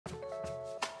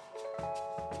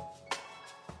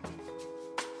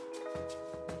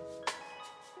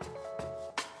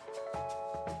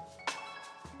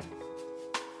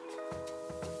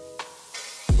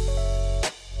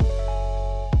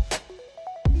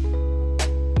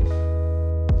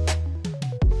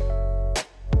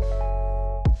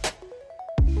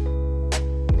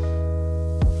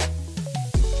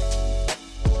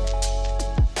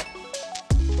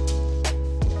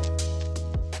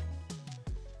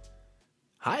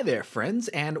Hi there, friends,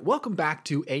 and welcome back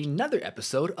to another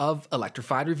episode of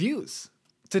Electrified Reviews.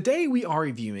 Today we are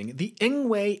reviewing the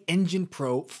Engwe Engine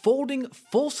Pro folding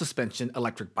full suspension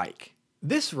electric bike.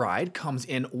 This ride comes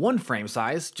in one frame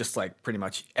size, just like pretty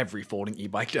much every folding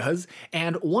e-bike does,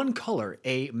 and one color,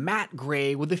 a matte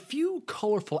gray with a few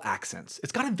colorful accents.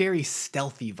 It's got a very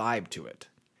stealthy vibe to it.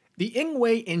 The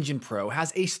Engwe Engine Pro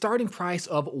has a starting price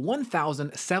of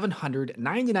 $1,799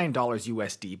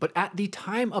 USD, but at the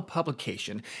time of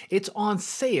publication, it's on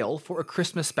sale for a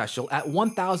Christmas special at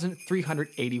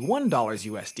 $1,381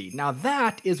 USD. Now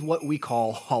that is what we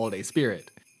call holiday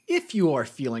spirit. If you are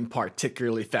feeling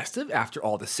particularly festive after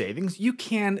all the savings, you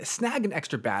can snag an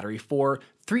extra battery for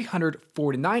 $349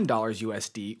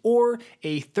 USD or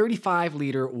a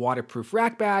 35-liter waterproof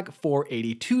rack bag for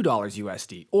 $82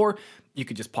 USD. Or you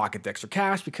could just pocket the extra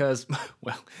cash because,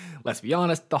 well, let's be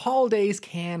honest, the holidays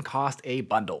can cost a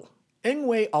bundle.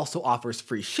 Engwe also offers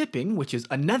free shipping, which is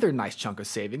another nice chunk of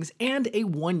savings, and a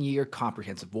 1-year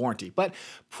comprehensive warranty. But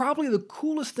probably the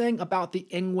coolest thing about the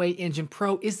Engwe Engine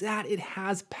Pro is that it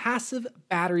has passive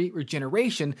battery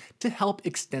regeneration to help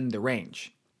extend the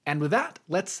range. And with that,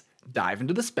 let's dive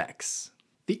into the specs.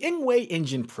 The Engwe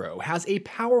Engine Pro has a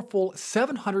powerful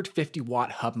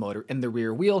 750-watt hub motor in the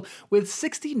rear wheel with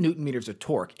 60 Nm of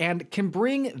torque and can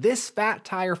bring this fat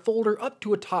tire folder up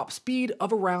to a top speed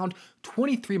of around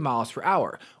 23 miles per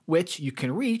hour, which you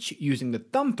can reach using the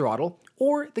thumb throttle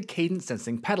or the cadence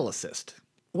sensing pedal assist.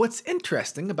 What's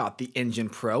interesting about the Engine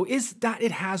Pro is that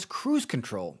it has cruise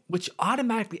control, which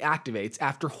automatically activates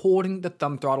after holding the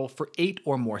thumb throttle for 8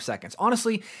 or more seconds.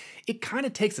 Honestly, it kind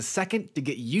of takes a second to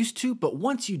get used to, but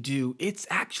once you do, it's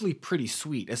actually pretty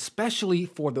sweet, especially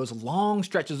for those long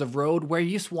stretches of road where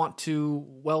you just want to,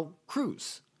 well,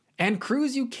 cruise. And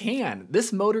cruise you can.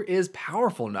 This motor is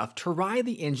powerful enough to ride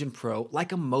the Engine Pro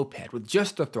like a moped with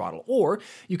just the throttle, or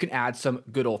you can add some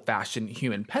good old-fashioned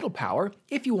human pedal power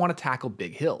if you want to tackle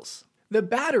big hills. The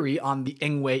battery on the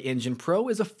Engwe Engine Pro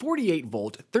is a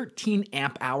 48-volt,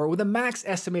 13-amp-hour with a max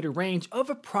estimated range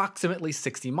of approximately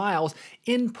 60 miles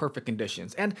in perfect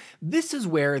conditions. And this is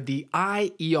where the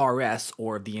IERS,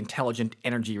 or the Intelligent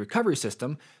Energy Recovery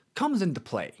System, comes into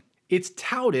play. It's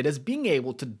touted as being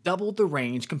able to double the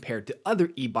range compared to other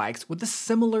e-bikes with a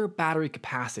similar battery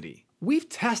capacity. We've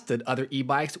tested other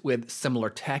e-bikes with similar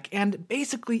tech, and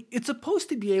basically it's supposed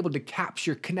to be able to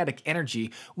capture kinetic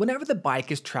energy whenever the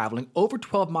bike is traveling over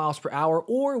 12 miles per hour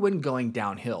or when going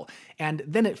downhill, and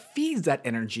then it feeds that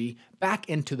energy back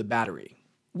into the battery.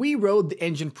 We rode the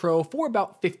Engine Pro for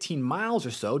about 15 miles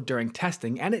or so during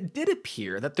testing, and it did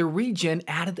appear that the regen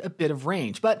added a bit of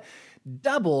range, but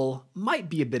double might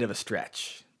be a bit of a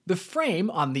stretch. The frame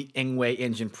on the Engwe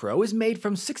Engine Pro is made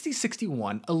from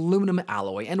 6061 aluminum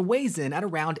alloy and weighs in at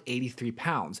around 83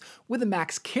 pounds, with a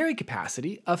max carry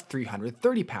capacity of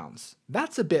 330 pounds.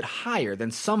 That's a bit higher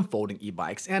than some folding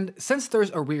e-bikes, and since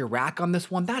there's a rear rack on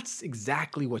this one, that's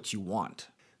exactly what you want.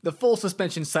 The full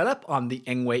suspension setup on the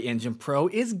Engwe Engine Pro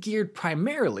is geared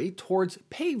primarily towards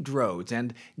paved roads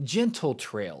and gentle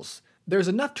trails. There's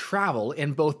enough travel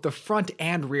in both the front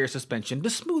and rear suspension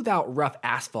to smooth out rough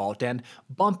asphalt and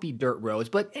bumpy dirt roads,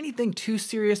 but anything too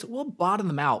serious will bottom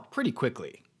them out pretty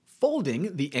quickly.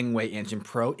 Folding the Engwe Engine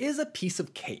Pro is a piece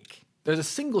of cake. There's a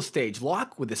single stage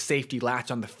lock with a safety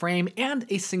latch on the frame and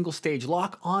a single stage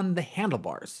lock on the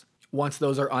handlebars. Once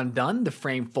those are undone, the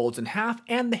frame folds in half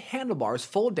and the handlebars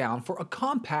fold down for a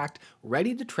compact,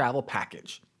 ready-to-travel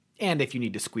package. And if you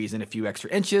need to squeeze in a few extra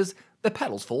inches, the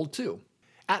pedals fold too.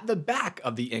 At the back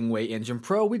of the Engwe Engine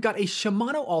Pro, we've got a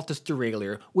Shimano Altus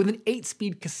derailleur with an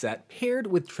 8-speed cassette paired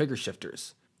with trigger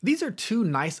shifters. These are two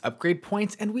nice upgrade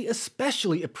points, and we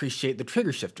especially appreciate the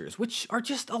trigger shifters, which are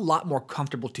just a lot more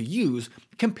comfortable to use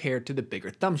compared to the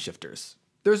bigger thumb shifters.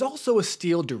 There's also a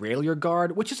steel derailleur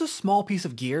guard, which is a small piece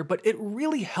of gear, but it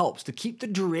really helps to keep the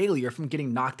derailleur from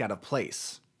getting knocked out of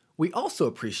place. We also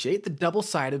appreciate the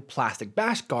double-sided plastic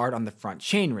bash guard on the front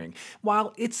chainring.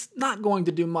 While it's not going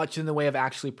to do much in the way of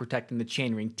actually protecting the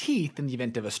chainring teeth in the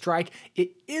event of a strike,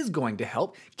 it is going to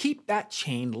help keep that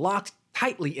chain locked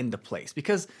tightly into place.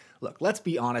 Because, look, let's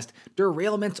be honest,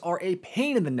 derailments are a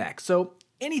pain in the neck, so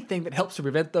anything that helps to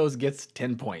prevent those gets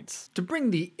 10 points. To bring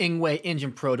the Engwe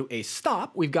Engine Pro to a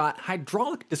stop, we've got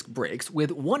hydraulic disc brakes with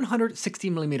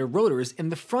 160mm rotors in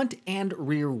the front and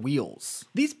rear wheels.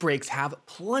 These brakes have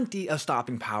plenty of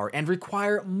stopping power and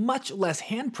require much less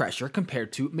hand pressure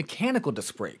compared to mechanical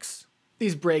disc brakes.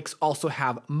 These brakes also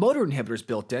have motor inhibitors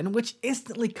built in, which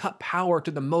instantly cut power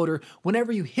to the motor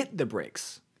whenever you hit the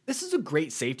brakes. This is a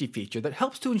great safety feature that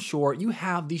helps to ensure you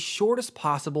have the shortest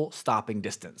possible stopping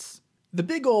distance. The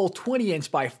big ol'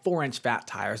 20-inch by 4-inch fat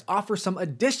tires offer some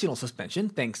additional suspension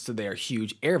thanks to their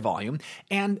huge air volume,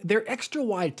 and their extra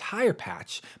wide tire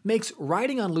patch makes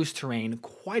riding on loose terrain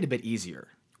quite a bit easier.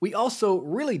 We also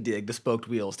really dig the spoked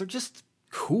wheels, they're just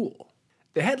cool.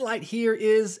 The headlight here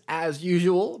is, as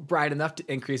usual, bright enough to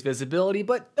increase visibility,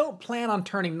 but don't plan on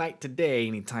turning night to day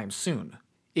anytime soon.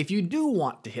 If you do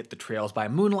want to hit the trails by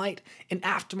moonlight, an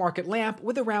aftermarket lamp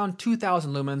with around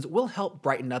 2000 lumens will help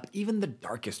brighten up even the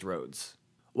darkest roads.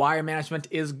 Wire management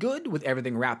is good with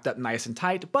everything wrapped up nice and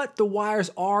tight, but the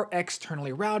wires are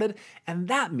externally routed, and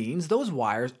that means those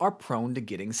wires are prone to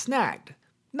getting snagged.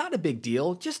 Not a big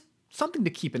deal, just something to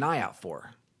keep an eye out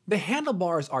for. The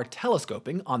handlebars are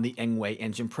telescoping on the Engwe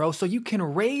Engine Pro, so you can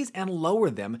raise and lower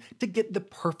them to get the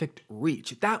perfect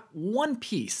reach. That one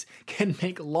piece can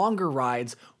make longer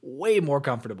rides way more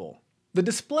comfortable. The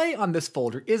display on this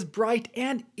folder is bright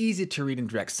and easy to read in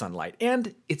direct sunlight,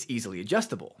 and it's easily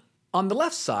adjustable. On the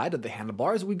left side of the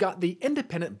handlebars, we've got the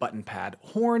independent button pad,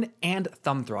 horn, and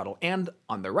thumb throttle, and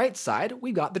on the right side,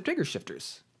 we've got the trigger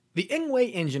shifters. The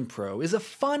Engwe Engine Pro is a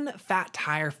fun, fat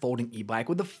tire folding e-bike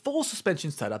with a full suspension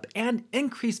setup and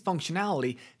increased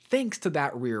functionality thanks to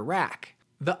that rear rack.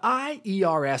 The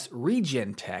IERS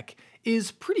Regen tech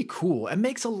is pretty cool and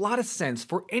makes a lot of sense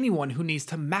for anyone who needs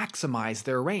to maximize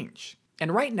their range.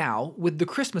 And right now, with the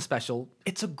Christmas special,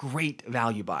 it's a great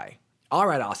value buy.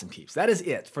 Alright, awesome peeps, that is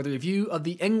it for the review of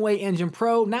the Engwe Engine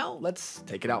Pro. Now, let's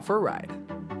take it out for a ride.